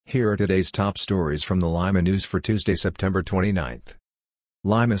Here are today's top stories from the Lima News for Tuesday, September 29.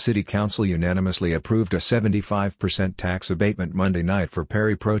 Lima City Council unanimously approved a 75% tax abatement Monday night for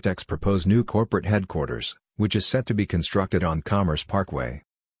Perry Protec's proposed new corporate headquarters, which is set to be constructed on Commerce Parkway.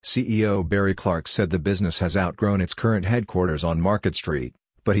 CEO Barry Clark said the business has outgrown its current headquarters on Market Street,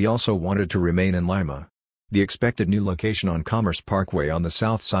 but he also wanted to remain in Lima. The expected new location on Commerce Parkway on the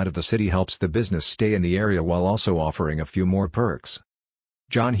south side of the city helps the business stay in the area while also offering a few more perks.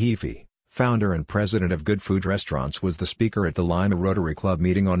 John Heafy, founder and president of Good Food Restaurants, was the speaker at the Lima Rotary Club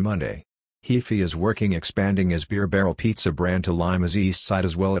meeting on Monday. Heafy is working expanding his Beer Barrel Pizza brand to Lima's east side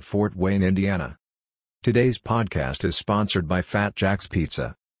as well at Fort Wayne, Indiana. Today's podcast is sponsored by Fat Jack's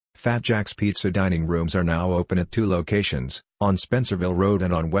Pizza. Fat Jack's Pizza dining rooms are now open at 2 locations, on Spencerville Road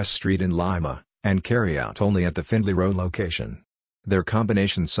and on West Street in Lima, and carry out only at the Findlay Road location. Their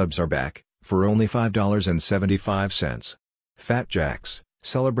combination subs are back, for only $5.75. Fat Jack's,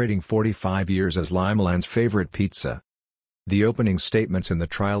 celebrating 45 years as Limaland's favorite pizza. The opening statements in the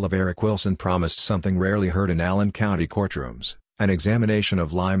trial of Eric Wilson promised something rarely heard in Allen County courtrooms, an examination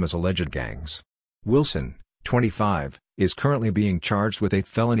of Lima's alleged gangs. Wilson, 25, is currently being charged with 8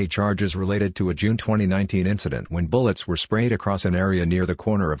 felony charges related to a June 2019 incident when bullets were sprayed across an area near the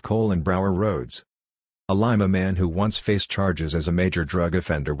corner of Cole and Brower Roads. A Lima man who once faced charges as a major drug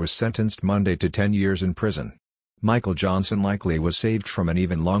offender was sentenced Monday to 10 years in prison. Michael Johnson likely was saved from an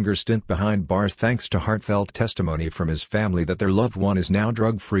even longer stint behind bars thanks to heartfelt testimony from his family that their loved one is now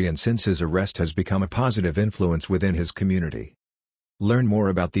drug-free and since his arrest has become a positive influence within his community. Learn more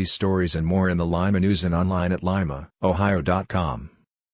about these stories and more in the Lima News and online at limaohio.com.